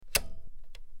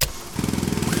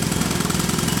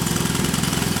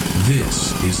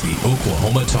This is the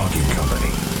Oklahoma Talking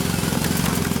Company.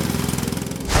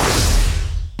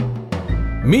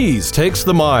 Mies takes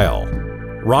the mile.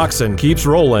 Roxon keeps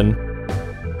rolling.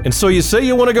 And so you say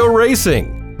you want to go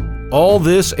racing. All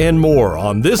this and more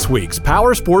on this week's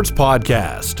Powersports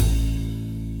Podcast.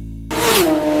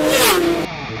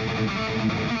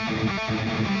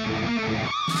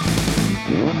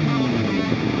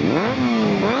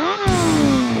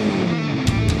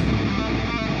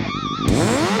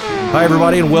 Hi,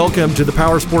 everybody, and welcome to the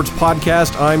Powersports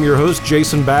Podcast. I'm your host,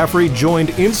 Jason Baffrey, joined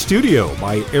in studio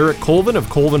by Eric Colvin of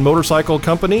Colvin Motorcycle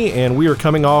Company, and we are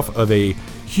coming off of a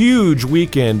huge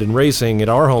weekend in racing at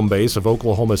our home base of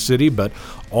Oklahoma City, but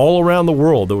all around the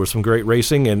world there was some great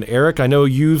racing. And Eric, I know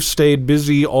you've stayed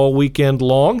busy all weekend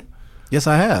long. Yes,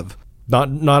 I have.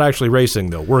 Not actually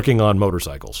racing, though, working on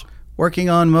motorcycles. Working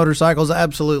on motorcycles,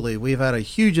 absolutely. We've had a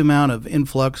huge amount of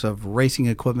influx of racing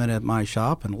equipment at my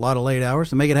shop and a lot of late hours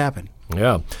to make it happen.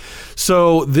 Yeah.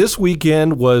 So this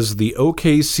weekend was the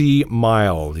OKC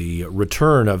Mile, the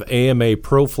return of AMA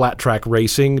Pro Flat Track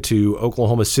Racing to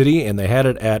Oklahoma City, and they had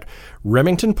it at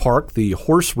Remington Park, the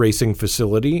horse racing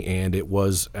facility, and it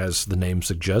was, as the name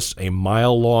suggests, a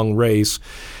mile-long race.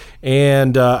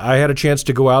 And I had a chance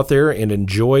to go out there and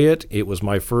enjoy it. It was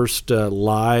my first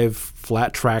live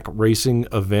flat track racing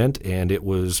event, and it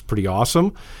was pretty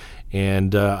awesome.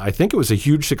 And I think it was a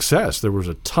huge success. There was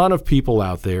a ton of people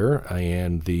out there,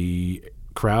 and the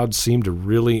crowd seemed to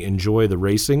really enjoy the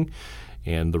racing.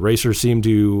 And the racers seemed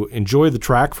to enjoy the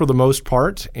track for the most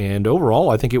part. And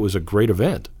overall, I think it was a great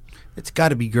event. It's got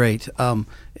to be great.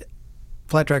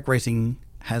 Flat track racing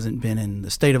hasn't been in the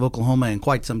state of Oklahoma in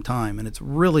quite some time, and it's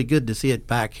really good to see it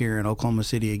back here in Oklahoma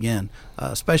City again,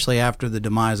 especially after the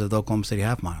demise of the Oklahoma City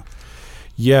Half Mile.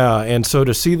 Yeah, and so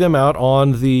to see them out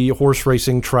on the horse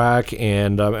racing track,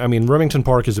 and Remington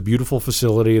Park is a beautiful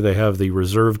facility. They have the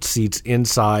reserved seats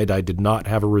inside. I did not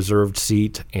have a reserved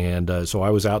seat, and so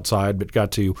I was outside, but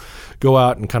got to go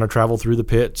out and kind of travel through the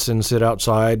pits and sit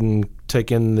outside and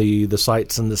take in the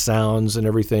sights and the sounds and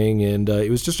everything. And it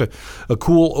was just a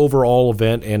cool overall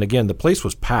event. And again, the place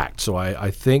was packed, so I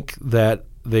think that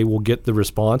they will get the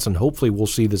response, and hopefully we'll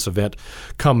see this event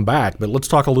come back. But let's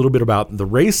talk a little bit about the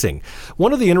racing.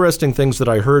 One of the interesting things that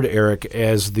I heard, Eric,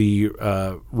 as the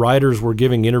riders were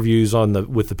giving interviews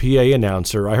with the PA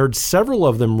announcer, I heard several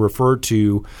of them refer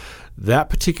to that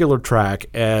particular track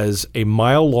as a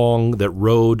mile long that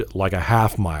rode like a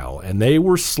half mile, and they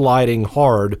were sliding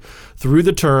hard through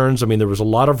the turns. I mean, there was a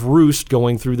lot of roost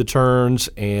going through the turns,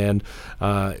 and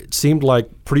it seemed like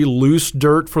pretty loose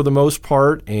dirt for the most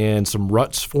part, and some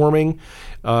ruts forming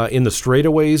in the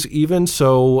straightaways even.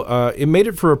 So it made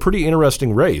it for a pretty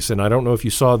interesting race. And I don't know if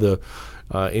you saw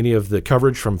any of the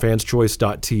coverage from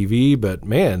fanschoice.tv, but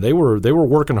man, they were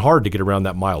working hard to get around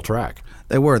that mile track.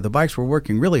 They were. The bikes were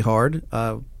working really hard,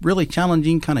 really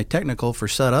challenging, kind of technical for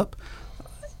setup.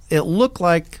 It looked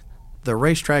like the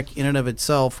racetrack in and of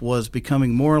itself was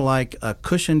becoming more like a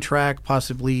cushion track,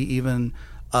 possibly even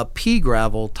a pea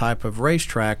gravel type of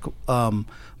racetrack,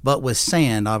 but with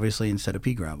sand, obviously, instead of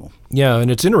pea gravel. Yeah,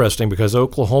 and it's interesting because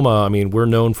Oklahoma, I mean, we're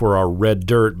known for our red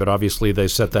dirt, but obviously they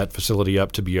set that facility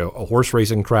up to be a horse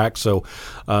racing track, so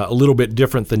a little bit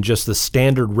different than just the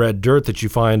standard red dirt that you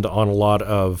find on a lot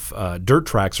of dirt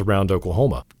tracks around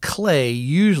Oklahoma. Clay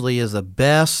usually is the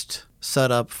best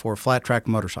setup for flat track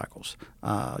motorcycles.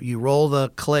 You roll the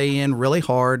clay in really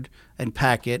hard and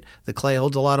pack it. The clay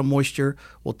holds a lot of moisture,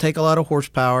 will take a lot of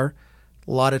horsepower,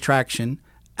 a lot of traction.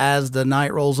 As the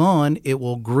night rolls on, it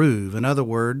will groove. In other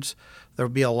words, there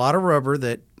will be a lot of rubber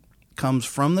that comes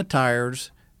from the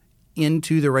tires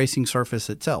into the racing surface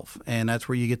itself, and that's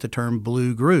where you get the term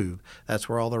blue groove. That's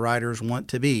where all the riders want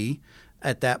to be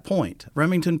at that point.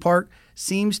 Remington Park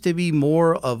seems to be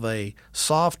more of a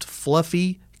soft,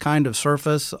 fluffy kind of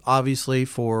surface, obviously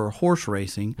for horse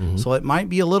racing, so it might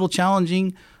be a little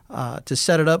challenging to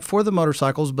set it up for the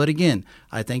motorcycles. But again,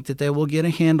 I think that they will get a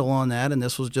handle on that, and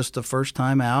this was just the first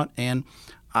time out, and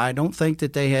I don't think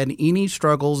that they had any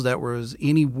struggles that was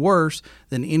any worse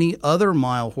than any other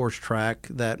mile horse track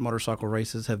that motorcycle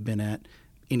races have been at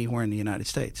anywhere in the United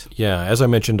States. Yeah, as I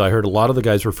mentioned, I heard a lot of the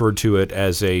guys referred to it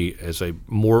as it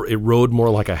rode more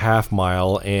like a half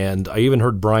mile, and I even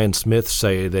heard Brian Smith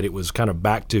say that it was kind of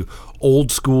back to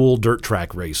old school dirt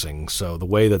track racing. So the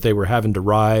way that they were having to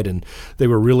ride, and they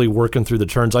were really working through the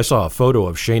turns. I saw a photo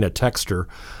of Shayna Texter,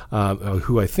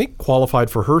 who I think qualified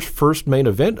for her first main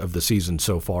event of the season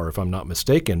so far, if I'm not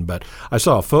mistaken. But I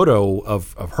saw a photo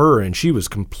of her, and she was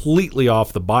completely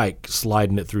off the bike,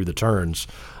 sliding it through the turns.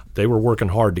 They were working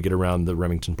hard to get around the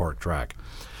Remington Park track.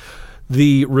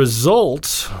 The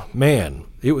results, man,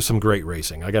 it was some great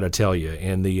racing, I got to tell you.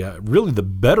 And really the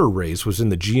better race was in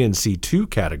the GNC2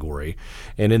 category.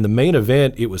 And in the main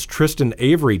event, it was Tristan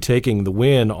Avery taking the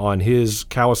win on his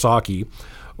Kawasaki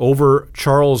over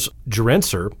Charles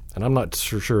Gerenser. And I'm not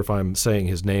sure if I'm saying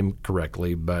his name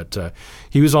correctly, but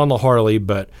he was on the Harley.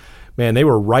 But, man, they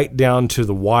were right down to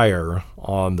the wire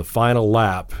on the final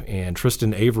lap. And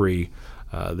Tristan Avery,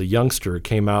 the youngster,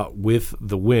 came out with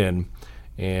the win.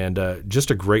 And just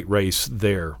a great race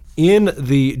there. In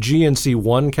the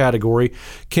GNC1 category,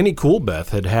 Kenny Coolbeth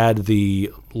had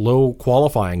the low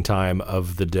qualifying time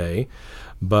of the day.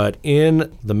 But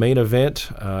in the main event,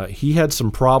 he had some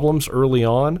problems early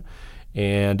on.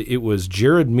 And it was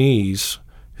Jared Mees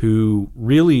who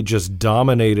really just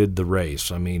dominated the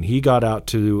race. I mean, he got out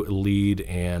to lead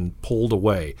and pulled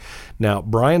away. Now,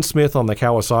 Brian Smith on the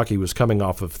Kawasaki was coming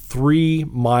off of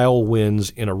 3-mile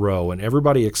wins in a row, and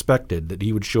everybody expected that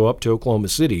he would show up to Oklahoma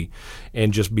City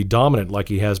and just be dominant like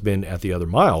he has been at the other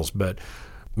miles. But,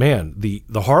 man, the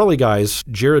Harley guys,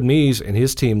 Jared Mees and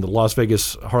his team, the Las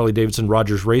Vegas Harley-Davidson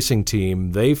Rogers Racing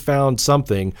Team, they found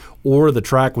something, or the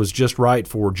track was just right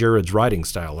for Jared's riding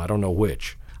style. I don't know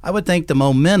which. I would think the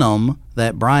momentum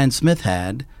that Brian Smith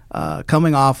had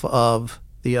coming off of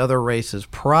the other races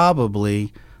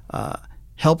probably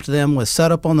helped them with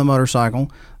setup on the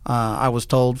motorcycle. I was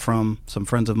told from some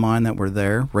friends of mine that were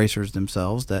there, racers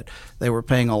themselves, that they were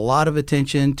paying a lot of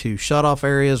attention to shutoff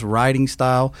areas, riding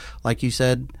style. Like you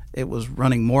said, it was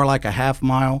running more like a half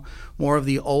mile, more of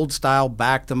the old style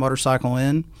back the motorcycle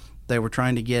in. They were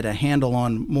trying to get a handle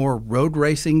on more road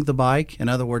racing the bike. In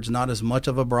other words, not as much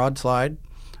of a broadside.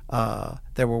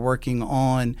 They were working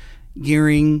on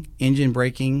gearing, engine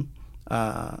braking.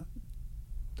 I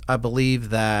believe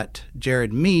that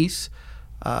Jared Mees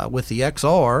with the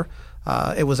XR,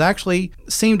 it was actually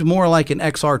seemed more like an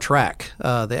XR track.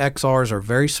 The XRs are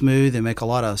very smooth. They make a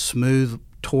lot of smooth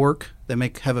torque.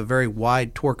 They have a very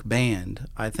wide torque band.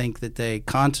 I think that they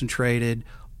concentrated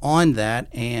on that,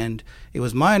 and it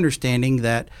was my understanding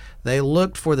that they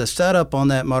looked for the setup on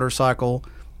that motorcycle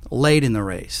late in the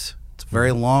race.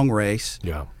 Very long race.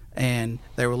 Yeah. And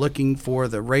they were looking for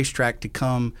the racetrack to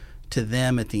come to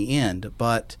them at the end.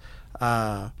 But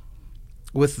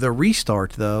with the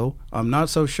restart, though, I'm not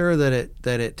so sure that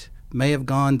it may have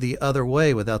gone the other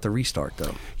way without the restart,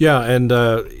 though. Yeah, and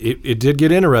it did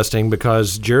get interesting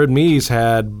because Jared Mees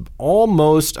had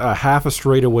almost a half a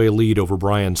straightaway lead over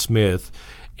Brian Smith.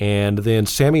 And then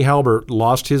Sammy Halbert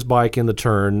lost his bike in the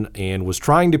turn and was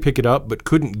trying to pick it up but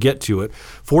couldn't get to it.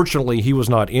 Fortunately, he was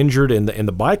not injured and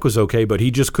the bike was okay, but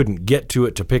he just couldn't get to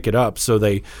it to pick it up. So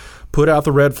they put out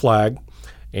the red flag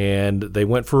and they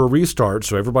went for a restart.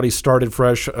 So everybody started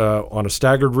fresh on a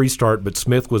staggered restart, but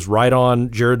Smith was right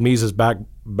on Jared Mees'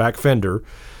 back fender.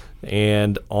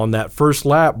 And on that first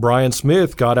lap, Brian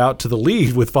Smith got out to the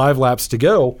lead with 5 laps to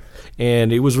go,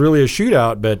 and it was really a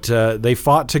shootout. But they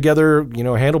fought together,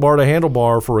 handlebar to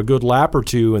handlebar for a good lap or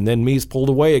two, and then Mees pulled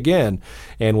away again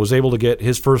and was able to get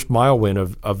his first mile win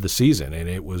of the season. And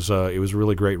it was a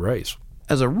really great race.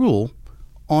 As a rule,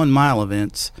 on mile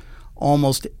events,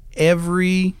 almost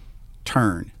every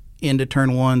turn. Into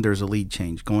turn 1, there's a lead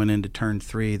change. Going into turn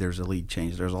 3, there's a lead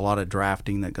change. There's a lot of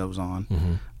drafting that goes on.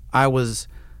 Mm-hmm.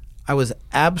 I was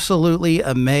absolutely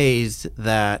amazed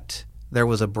that there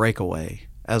was a breakaway.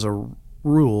 As a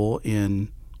rule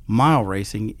in mile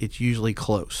racing, it's usually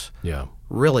close. Yeah.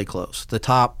 Really close.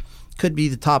 Could be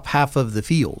the top half of the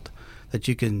field that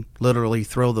you can literally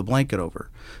throw the blanket over.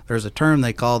 There's a term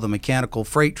they call the mechanical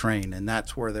freight train, and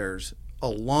that's where there's a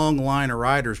long line of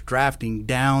riders drafting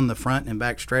down the front and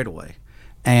back straightaway.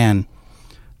 And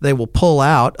they will pull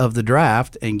out of the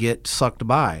draft and get sucked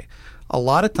by. A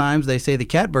lot of times they say the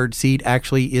catbird seat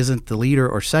actually isn't the leader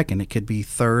or second. It could be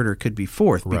third or it could be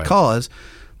fourth, right, because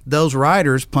those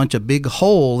riders punch a big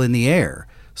hole in the air.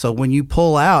 So when you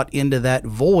pull out into that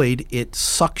void, it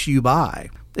sucks you by.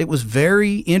 It was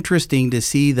very interesting to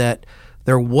see that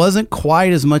there wasn't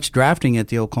quite as much drafting at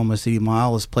the Oklahoma City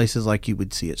Mile as places like you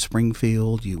would see at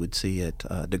Springfield, you would see at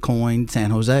DeCoin,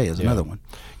 San Jose is another one.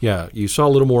 Yeah, you saw a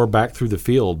little more back through the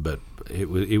field, but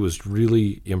it was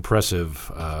really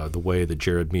impressive the way that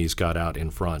Jared Mees got out in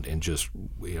front and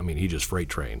he just freight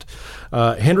trained.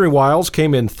 Henry Wiles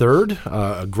came in third.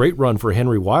 A great run for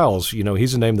Henry Wiles.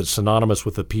 He's a name that's synonymous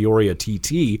with the Peoria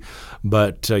TT,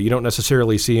 but you don't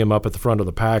necessarily see him up at the front of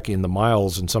the pack in the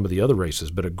miles and some of the other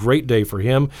races. But a great day for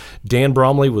him. Dan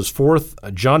Bromley was fourth.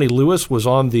 Johnny Lewis was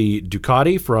on the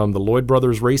Ducati from the Lloyd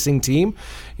Brothers Racing Team,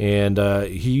 and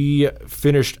he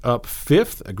finished up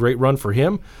fifth. A great run for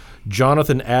him.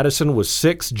 Jonathan Addison was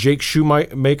 6th. Jake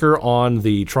Shoemaker on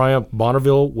the Triumph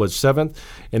Bonneville was 7th.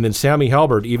 And then Sammy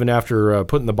Halbert, even after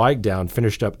putting the bike down,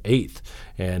 finished up 8th.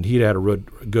 And he'd had a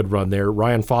good run there.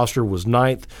 Ryan Foster was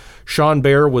 9th. Sean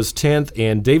Baer was 10th.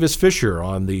 And Davis Fisher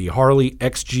on the Harley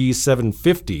XG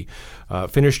 750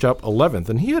 finished up 11th.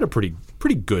 And he had a pretty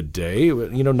good day.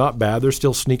 Not bad. They're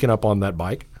still sneaking up on that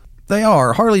bike. They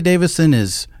are. Harley-Davidson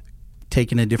is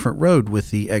taking a different road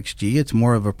with the XG. It's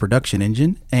more of a production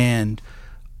engine, and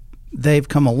they've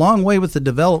come a long way with the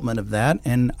development of that,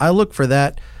 and I look for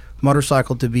that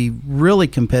motorcycle to be really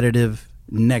competitive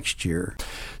next year.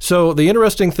 So the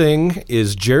interesting thing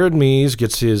is Jared Mees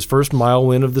gets his first mile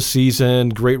win of the season.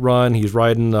 Great run. He's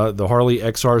riding the Harley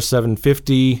XR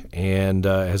 750 and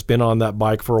has been on that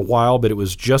bike for a while, but it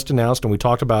was just announced, and we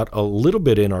talked about a little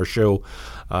bit in our show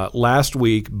last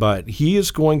week, but he is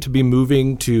going to be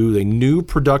moving to a new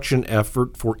production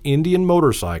effort for Indian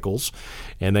Motorcycles,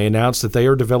 and they announced that they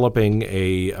are developing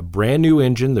a brand new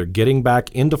engine. They're getting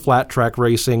back into flat track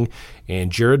racing,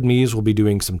 and Jared Mees will be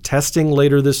doing some testing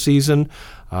later this season.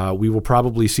 We will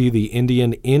probably see the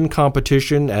Indian in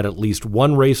competition at least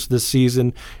one race this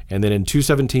season, and then in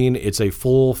 2017, it's a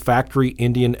full factory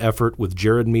Indian effort with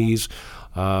Jared Mees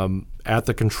at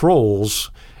the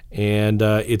controls. And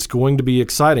it's going to be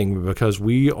exciting because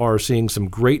we are seeing some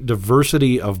great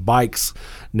diversity of bikes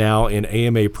now in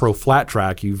AMA Pro Flat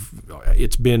Track.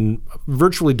 It's been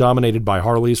virtually dominated by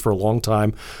Harleys for a long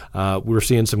time. We're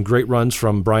seeing some great runs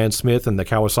from Brian Smith and the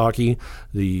Kawasaki,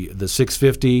 the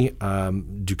 650.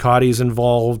 Ducati's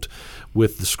involved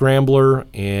with the Scrambler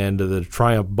and the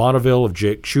Triumph Bonneville of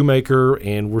Jake Shoemaker,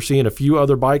 and we're seeing a few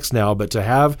other bikes now. But to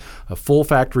have a full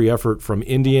factory effort from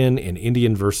Indian and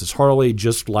Indian versus Harley,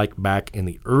 just like back in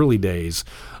the early days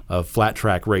of flat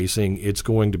track racing, it's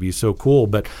going to be so cool.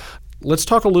 But let's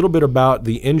talk a little bit about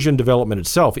the engine development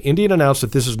itself. Indian announced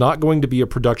that this is not going to be a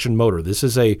production motor. This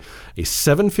is a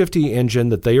 750 engine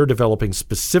that they are developing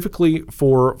specifically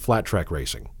for flat track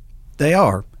racing. They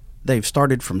are. They've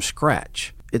started from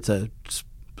scratch. It's a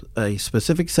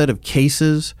specific set of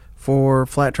cases for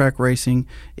flat track racing.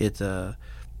 It's a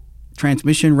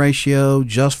transmission ratio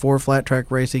just for flat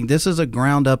track racing. This is a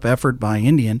ground up effort by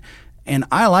Indian, and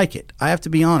I like it. I have to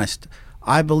be honest.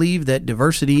 I believe that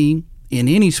diversity in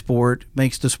any sport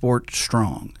makes the sport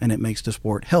strong, and it makes the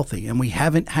sport healthy. And we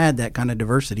haven't had that kind of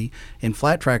diversity in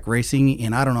flat track racing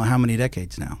in I don't know how many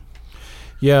decades now.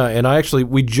 Yeah, and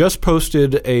we just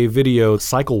posted a video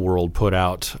Cycle World put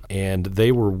out, and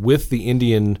they were with the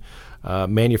Indian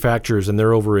manufacturers, and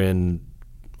they're over in,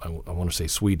 I want to say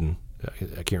Sweden.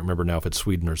 I can't remember now if it's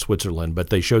Sweden or Switzerland, but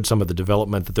they showed some of the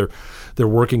development that they're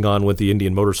working on with the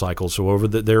Indian motorcycles. So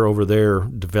they're over there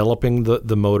developing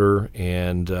the motor.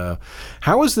 And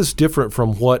how is this different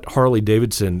from what Harley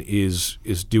Davidson is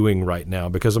doing right now?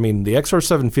 Because the XR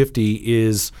 750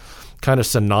 is kind of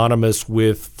synonymous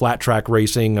with flat track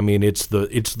racing. It's the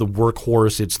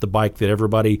workhorse. It's the bike that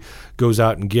everybody goes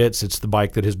out and gets. It's the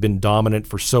bike that has been dominant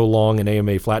for so long in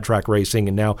AMA flat track racing,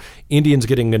 and now Indian's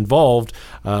getting involved.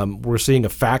 We're seeing a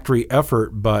factory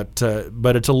effort, but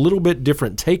it's a little bit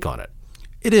different take on it.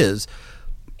 It is.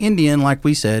 Indian, like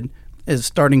we said, is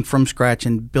starting from scratch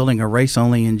and building a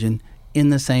race-only engine in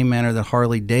the same manner that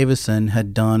Harley Davidson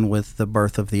had done with the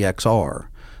birth of the XR.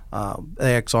 The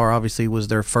XR obviously was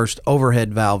their first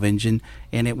overhead valve engine,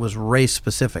 and it was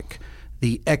race-specific.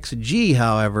 The XG,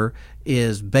 however,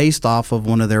 is based off of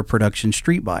one of their production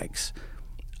street bikes.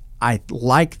 I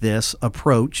like this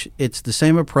approach. It's the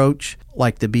same approach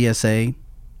like the BSA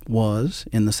was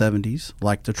in the 70s,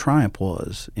 like the Triumph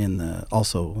was in the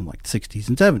 60s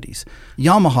and 70s.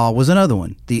 Yamaha was another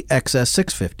one, the XS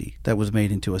 650 that was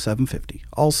made into a 750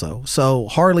 also. So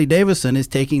Harley Davidson is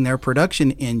taking their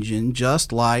production engine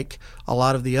just like a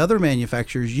lot of the other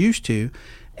manufacturers used to,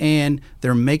 and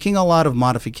they're making a lot of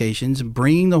modifications,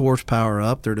 bringing the horsepower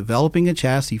up. They're developing a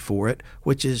chassis for it,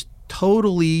 which is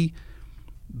totally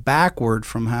backward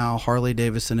from how Harley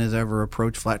Davidson has ever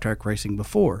approached flat track racing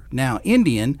before. Now,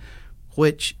 Indian,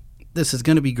 which this is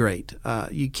going to be great.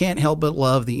 You can't help but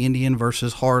love the Indian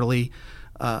versus Harley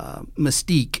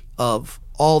mystique of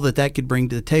all that could bring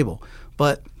to the table.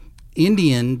 But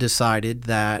Indian decided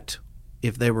that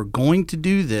if they were going to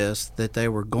do this, that they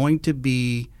were going to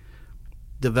be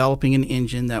developing an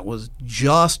engine that was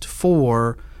just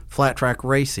for flat track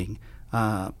racing.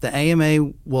 The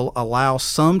AMA will allow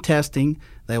some testing.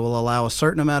 They will allow a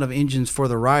certain amount of engines for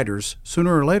the riders.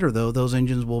 Sooner or later, though, those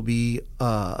engines will be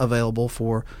available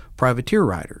for privateer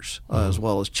riders as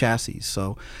well as chassis.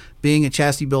 So being a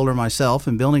chassis builder myself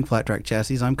and building flat track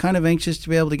chassis, I'm kind of anxious to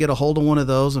be able to get a hold of one of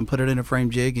those and put it in a frame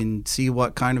jig and see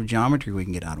what kind of geometry we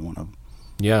can get out of one of them.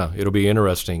 Yeah, it'll be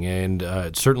interesting, and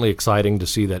it's certainly exciting to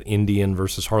see that Indian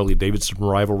versus Harley-Davidson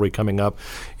rivalry coming up,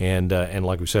 and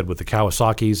like we said, with the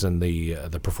Kawasaki's and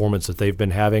the performance that they've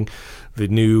been having, the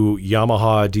new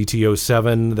Yamaha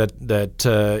DT07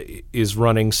 that is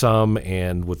running some,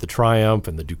 and with the Triumph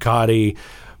and the Ducati,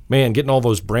 man, getting all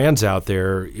those brands out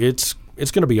there, it's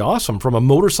going to be awesome from a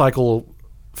motorcycle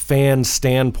fan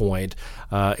standpoint.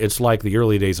 It's like the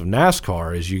early days of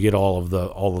NASCAR as you get all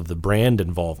of the brand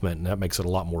involvement, and that makes it a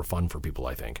lot more fun for people,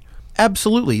 I think.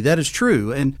 Absolutely, that is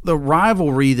true. And the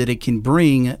rivalry that it can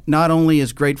bring not only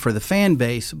is great for the fan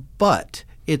base, but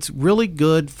it's really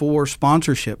good for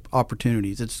sponsorship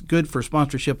opportunities. It's good for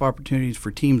sponsorship opportunities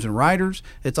for teams and riders.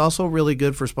 It's also really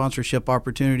good for sponsorship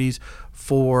opportunities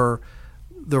for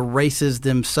the races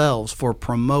themselves, for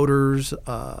promoters.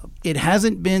 It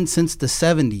hasn't been since the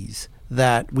 70s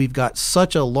that we've got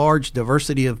such a large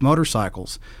diversity of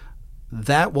motorcycles.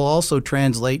 That will also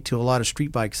translate to a lot of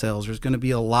street bike sales. There's going to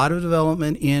be a lot of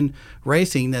development in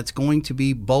racing that's going to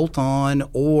be bolt-on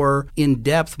or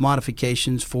in-depth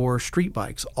modifications for street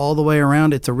bikes. All the way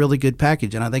around, it's a really good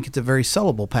package, and I think it's a very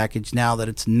sellable package now that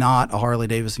it's not a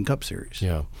Harley-Davidson Cup Series.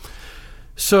 Yeah.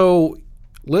 So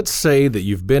let's say that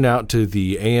you've been out to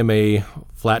the AMA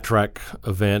flat track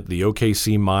event, the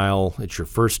OKC Mile. It's your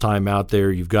first time out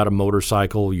there. You've got a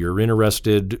motorcycle. You're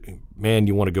interested. Man,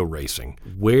 you want to go racing.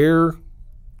 Where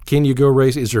can you go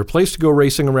racing? Is there a place to go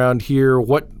racing around here?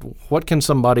 What can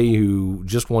somebody who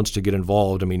just wants to get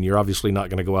involved? I mean, you're obviously not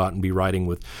going to go out and be riding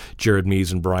with Jared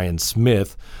Mees and Brian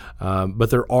Smith, but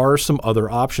there are some other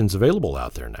options available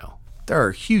out there now. There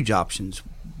are huge options.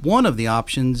 One of the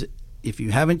options, if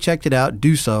you haven't checked it out,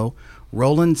 do so.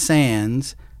 Roland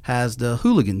Sands has the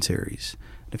Hooligan Series.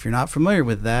 If you're not familiar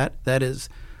with that is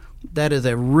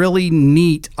a really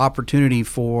neat opportunity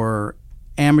for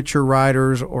amateur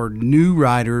riders or new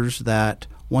riders that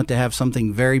want to have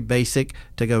something very basic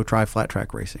to go try flat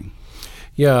track racing.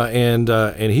 Yeah, and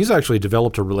he's actually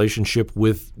developed a relationship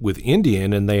with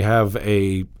Indian, and they have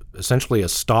essentially a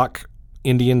stock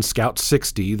Indian Scout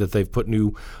 60 that they've put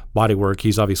new bodywork.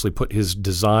 He's obviously put his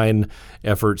design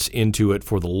efforts into it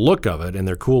for the look of it, and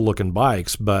they're cool looking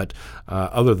bikes. But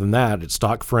other than that, it's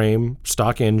stock frame,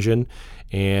 stock engine,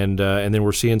 and then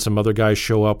we're seeing some other guys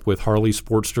show up with Harley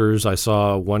Sportsters. I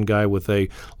saw one guy with a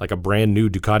brand new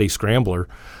Ducati Scrambler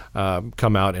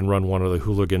come out and run one of the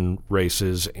Hooligan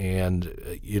races, and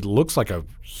it looks like a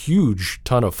huge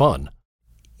ton of fun.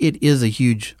 It is a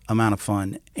huge amount of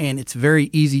fun, and it's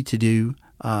very easy to do.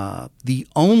 The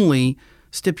only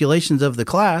stipulations of the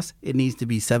class, it needs to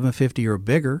be 750 or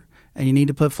bigger, and you need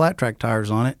to put flat track tires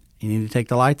on it. You need to take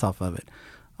the lights off of it.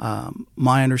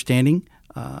 My understanding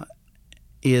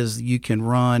is you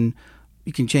can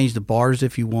change the bars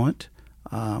if you want.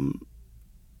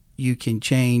 You can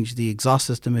change the exhaust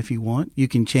system if you want. You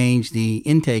can change the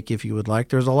intake if you would like.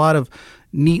 There's a lot of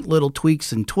neat little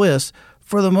tweaks and twists.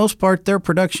 For the most part, they're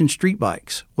production street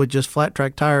bikes with just flat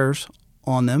track tires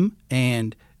on them,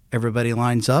 and everybody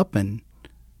lines up and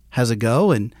has a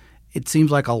go, and it seems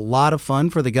like a lot of fun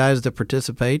for the guys that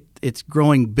participate. It's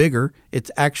growing bigger. It's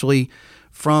actually,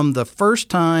 from the first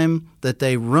time that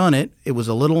they run it, it was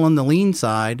a little on the lean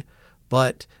side,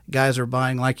 but guys are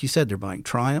buying, like you said, they're buying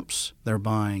Triumphs, they're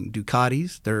buying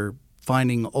Ducatis, they're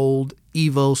finding old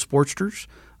Evo Sportsters,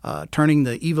 turning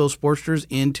the Evo Sportsters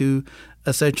into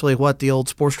essentially what the old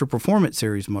Sportster Performance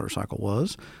Series motorcycle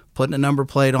was, putting a number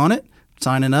plate on it,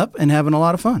 signing up, and having a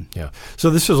lot of fun. Yeah. So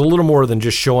this is a little more than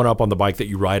just showing up on the bike that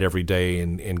you ride every day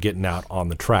and getting out on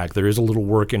the track. There is a little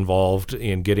work involved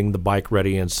in getting the bike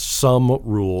ready and some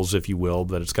rules, if you will,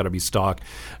 but it's got to be stock.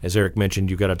 As Eric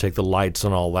mentioned, you've got to take the lights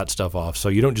and all that stuff off. So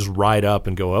you don't just ride up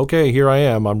and go, okay, here I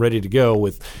am, I'm ready to go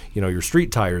with your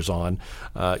street tires on.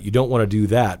 You don't want to do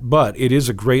that. But it is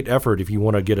a great effort if you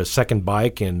want to get a second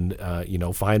bike and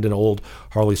find an old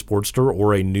Harley Sportster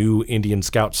or a new Indian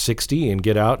Scout 60 and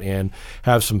get out and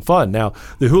have some fun. Now,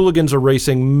 the Hooligans are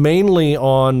racing mainly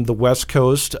on the West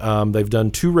Coast. They've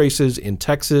done 2 races in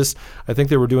Texas. I think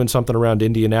they were doing something around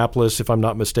Indianapolis, if I'm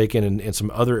not mistaken, and some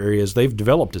other areas. They've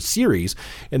developed a series,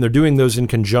 and they're doing those in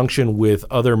conjunction with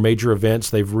other major events.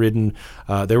 They've ridden,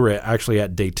 they were actually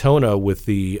at Daytona with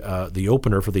the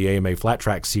opener for the AMA Flat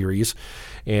Track Series,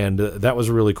 and that was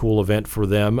a really cool event for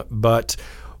them. But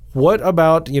what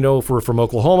about, if we're from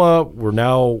Oklahoma, we're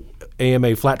now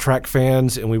AMA flat track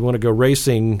fans, and we want to go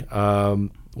racing.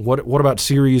 What about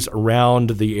series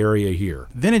around the area here?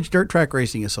 Vintage Dirt Track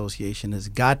Racing Association has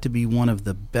got to be one of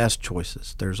the best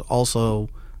choices. There's also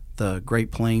the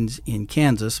Great Plains in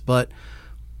Kansas, but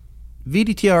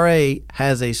VDTRA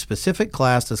has a specific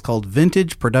class that's called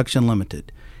Vintage Production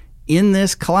Limited. In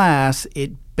this class,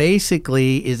 it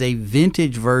basically is a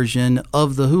vintage version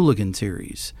of the Hooligan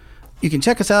Series. You can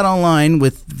check us out online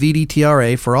with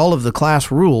VDTRA for all of the class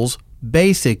rules.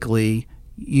 Basically,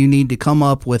 you need to come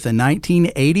up with a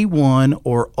 1981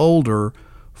 or older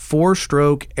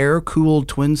 4-stroke air-cooled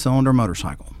twin-cylinder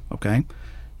motorcycle, okay?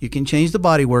 You can change the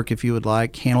bodywork if you would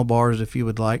like, handlebars if you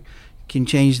would like. You can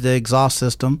change the exhaust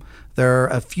system. There are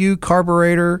a few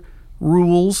carburetor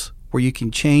rules where you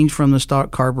can change from the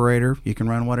stock carburetor. You can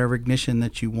run whatever ignition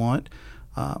that you want.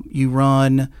 You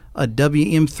run a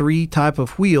WM3 type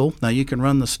of wheel. Now, you can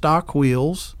run the stock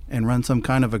wheels and run some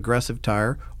kind of aggressive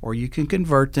tire, or you can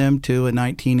convert them to a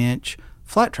 19-inch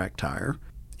flat track tire.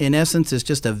 In essence, it's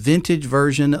just a vintage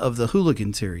version of the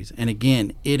Hooligan Series. And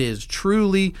again, it is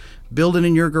truly build it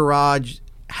in your garage,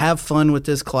 have fun with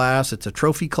this class. It's a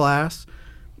trophy class.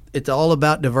 It's all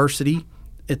about diversity.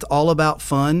 It's all about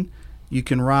fun. You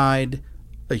can ride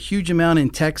a huge amount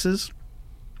in Texas.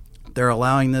 They're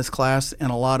allowing this class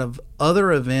and a lot of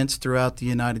other events throughout the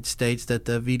United States that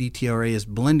the VDTRA is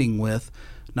blending with,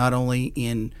 not only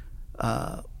in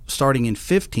starting in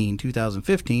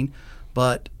 2015,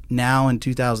 but now in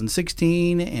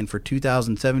 2016, and for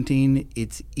 2017,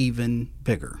 it's even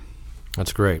bigger.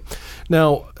 That's great.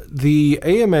 Now, the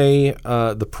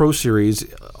AMA, the Pro Series,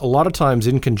 a lot of times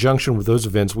in conjunction with those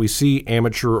events, we see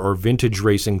amateur or vintage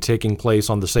racing taking place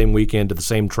on the same weekend at the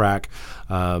same track,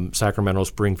 Sacramento,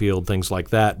 Springfield, things like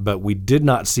that. But we did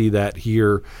not see that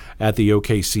here at the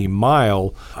OKC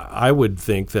Mile. I would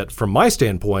think that from my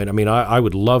standpoint, I mean, I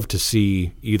would love to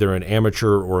see either an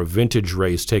amateur or a vintage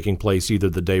race taking place either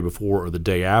the day before or the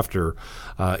day after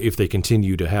if they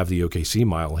continue to have the OKC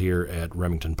Mile here at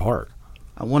Remington Park.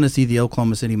 I want to see the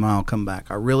Oklahoma City Mile come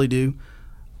back. I really do.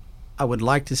 I would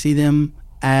like to see them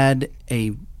add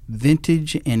a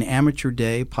vintage and amateur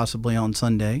day, possibly on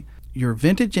Sunday. Your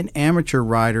vintage and amateur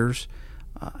riders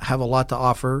have a lot to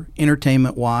offer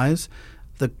entertainment-wise.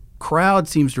 The crowd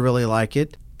seems to really like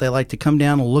it. They like to come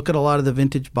down and look at a lot of the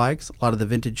vintage bikes, a lot of the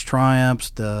vintage Triumphs,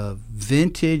 the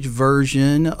vintage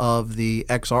version of the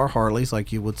XR Harleys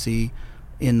like you would see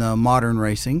in the modern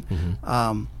racing.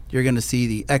 Mm-hmm. You're going to see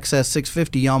the XS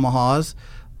 650 Yamahas.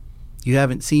 You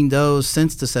haven't seen those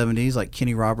since the 70s, like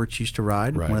Kenny Roberts used to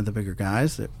ride, right. One of the bigger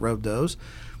guys that rode those.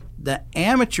 The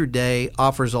amateur day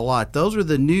offers a lot. Those are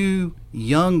the new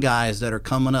young guys that are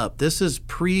coming up. This is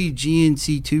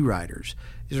pre-GNC2 riders.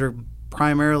 These are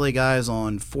primarily guys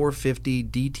on 450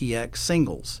 DTX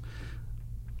singles.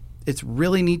 It's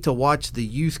really neat to watch the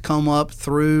youth come up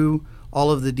through all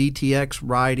of the DTX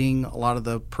riding, a lot of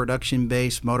the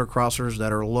production-based motocrossers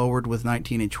that are lowered with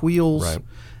 19-inch wheels, right.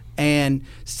 And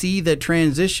see the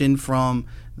transition from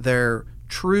their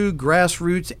true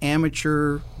grassroots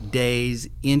amateur days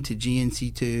into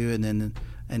GNC2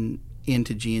 and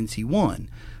into GNC1.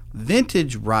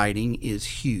 Vintage riding is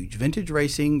huge. Vintage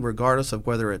racing, regardless of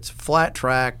whether it's flat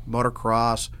track,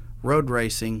 motocross, road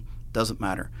racing, doesn't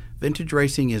matter. Vintage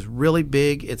racing is really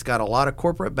big. It's got a lot of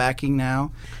corporate backing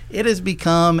now. It has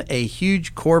become a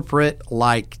huge corporate,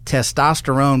 like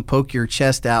testosterone, poke your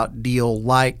chest out deal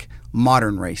like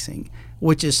modern racing,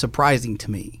 which is surprising to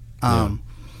me.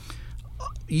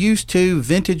 Used to,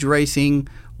 vintage racing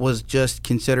was just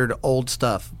considered old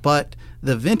stuff. But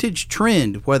the vintage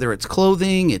trend, whether it's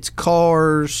clothing, it's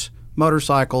cars,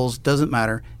 motorcycles, doesn't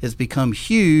matter, has become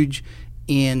huge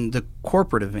in the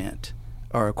corporate event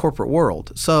or a corporate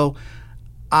world. So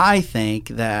I think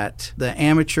that the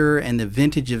amateur and the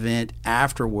vintage event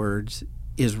afterwards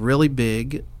is really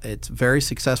big. It's very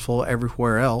successful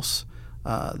everywhere else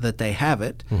that they have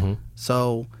it. Mm-hmm.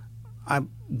 So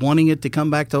I'm wanting it to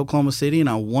come back to Oklahoma City, and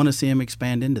I want to see them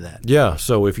expand into that. Yeah,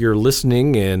 so if you're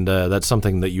listening and that's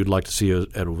something that you'd like to see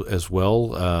as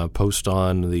well, post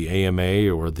on the AMA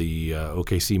or the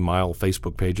OKC Mile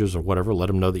Facebook pages or whatever. Let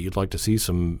them know that you'd like to see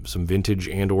some vintage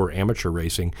and or amateur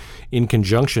racing in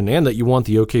conjunction, and that you want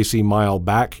the OKC Mile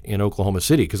back in Oklahoma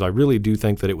City, because I really do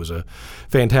think that it was a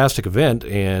fantastic event,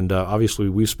 and obviously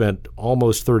we've spent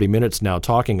almost 30 minutes now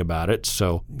talking about it,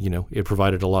 so it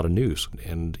provided a lot of news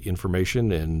and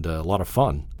information and a lot of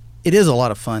fun. It is a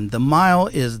lot of fun. The mile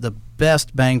is the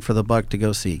best bang for the buck to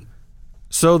go see.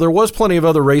 So there was plenty of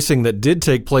other racing that did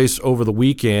take place over the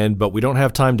weekend, but we don't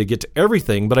have time to get to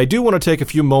everything. But I do want to take a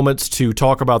few moments to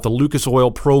talk about the Lucas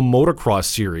Oil Pro Motocross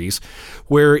Series,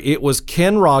 where it was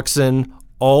Ken Roczen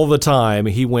all the time.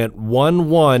 He went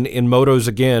 1-1 in motos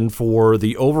again for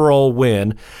the overall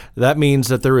win. That means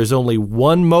that there is only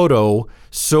one moto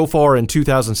so far in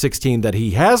 2016 that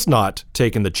he has not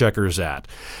taken the checkers at.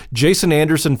 Jason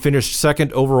Anderson finished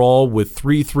second overall with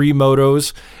 3-3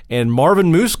 motos, and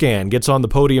Marvin Muscan gets on the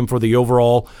podium for the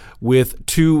overall with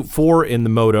 2-4 in the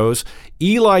motos.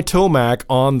 Eli Tomac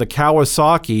on the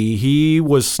Kawasaki, he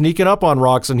was sneaking up on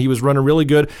Roczen. He was running really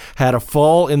good, had a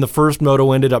fall in the first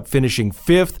moto, ended up finishing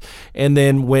fifth, and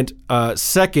then went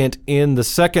second in the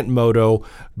second moto,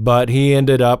 but he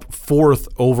ended up fourth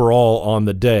overall on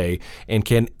the day. And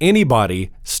can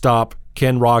anybody stop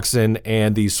Ken Roczen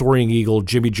and the Soaring Eagle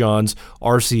Jimmy John's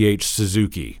RCH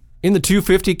Suzuki? In the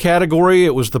 250 category,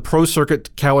 it was the Pro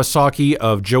Circuit Kawasaki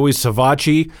of Joey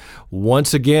Savacci.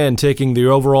 Once again, taking the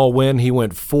overall win. He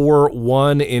went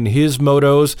 4-1 in his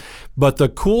motos. But the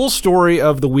cool story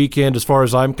of the weekend, as far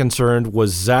as I'm concerned,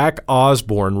 was Zach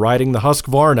Osborne riding the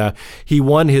Husqvarna. He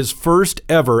won his first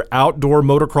ever outdoor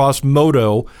motocross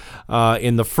moto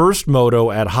in the first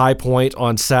moto at High Point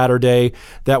on Saturday.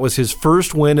 That was his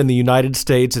first win in the United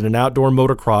States in an outdoor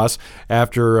motocross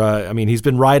after, he's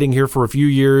been riding here for a few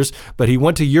years, but he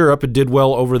went to Europe and did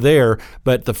well over there.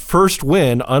 But the first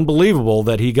win, unbelievable,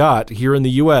 that he got here in the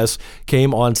U.S.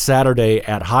 came on Saturday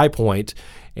at High Point,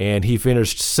 and he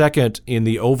finished second in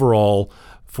the overall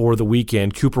for the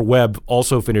weekend. Cooper Webb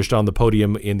also finished on the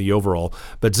podium in the overall.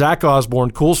 But Zach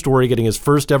Osborne, cool story, getting his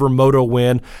first ever moto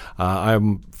win.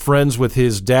 I'm friends with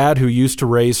his dad, who used to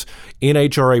race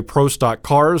NHRA Pro Stock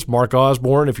cars, Mark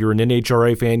Osborne. If you're an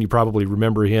NHRA fan, you probably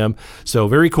remember him. So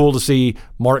very cool to see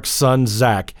Mark's son,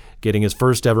 Zach, getting his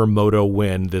first ever moto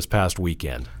win this past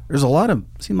weekend. There's a lot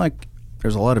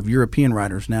of European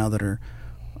riders now that are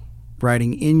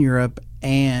riding in Europe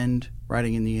and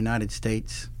riding in the United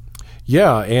States.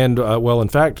 Yeah, and in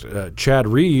fact, Chad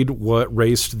Reed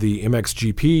raced the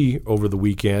MXGP over the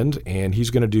weekend, and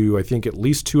he's going to do, I think, at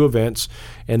least 2 events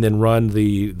and then run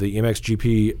the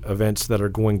MXGP events that are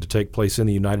going to take place in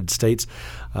the United States.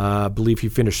 I believe he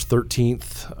finished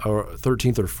 13th or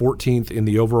 14th in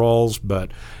the overalls,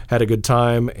 but had a good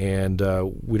time, and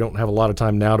we don't have a lot of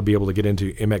time now to be able to get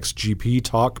into MXGP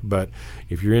talk, but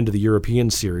if you're into the European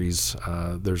series,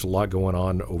 there's a lot going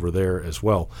on over there as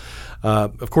well.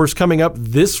 Of course, coming up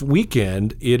this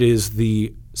weekend, it is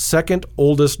the second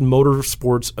oldest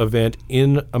motorsports event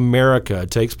in America.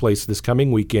 It takes place this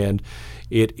coming weekend.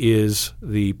 It is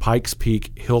the Pikes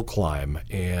Peak Hill Climb,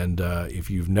 and if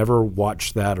you've never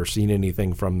watched that or seen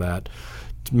anything from that,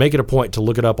 make it a point to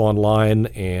look it up online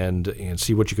and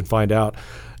see what you can find out.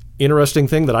 Interesting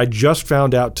thing that I just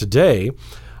found out today,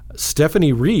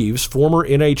 Stephanie Reeves, former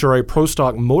NHRA Pro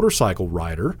Stock motorcycle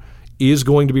rider, is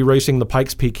going to be racing the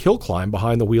Pikes Peak Hill Climb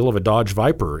behind the wheel of a Dodge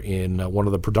Viper in one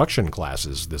of the production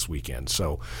classes this weekend.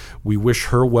 So we wish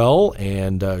her well,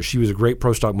 and she was a great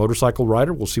Pro Stock motorcycle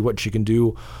rider. We'll see what she can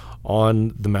do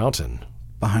on the mountain.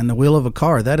 Behind the wheel of a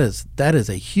car, that is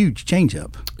a huge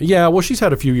change-up. Yeah, well, she's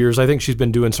had a few years. I think she's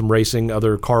been doing some racing,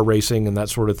 other car racing and that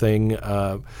sort of thing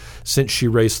since she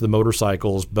raced the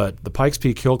motorcycles. But the Pikes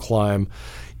Peak Hill Climb,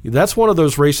 that's one of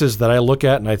those races that I look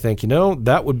at and I think,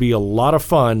 that would be a lot of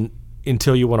fun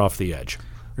until you went off the edge.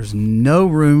 There's no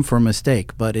room for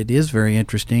mistake, but it is very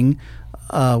interesting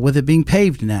with it being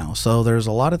paved now. So there's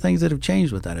a lot of things that have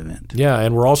changed with that event. Yeah,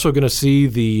 and we're also going to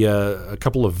see a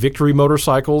couple of Victory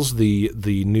motorcycles.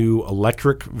 The new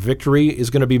electric Victory is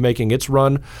going to be making its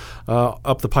run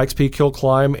up the Pikes Peak Hill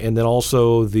Climb, and then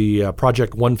also the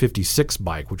Project 156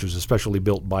 bike, which was a specially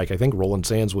built bike. I think Roland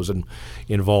Sands was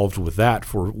involved with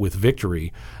that with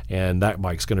Victory, and that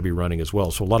bike's going to be running as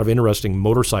well. So a lot of interesting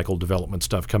motorcycle development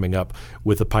stuff coming up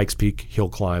with the Pikes Peak Hill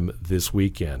Climb this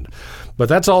weekend. But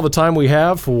that's all the time we have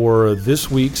for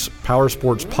this week's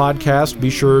Powersports podcast. Be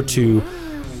sure to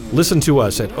listen to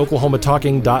us at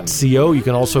oklahomatalking.co. You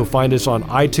can also find us on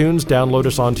iTunes, download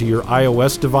us onto your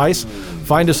iOS device,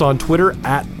 find us on Twitter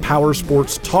at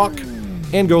Powersports Talk,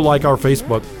 and go like our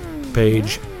Facebook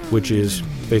page, which is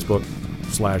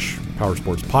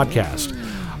Facebook.com/Powersports Podcast.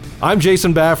 I'm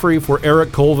Jason Baffrey. For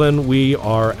Eric Colvin, we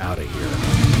are out of here.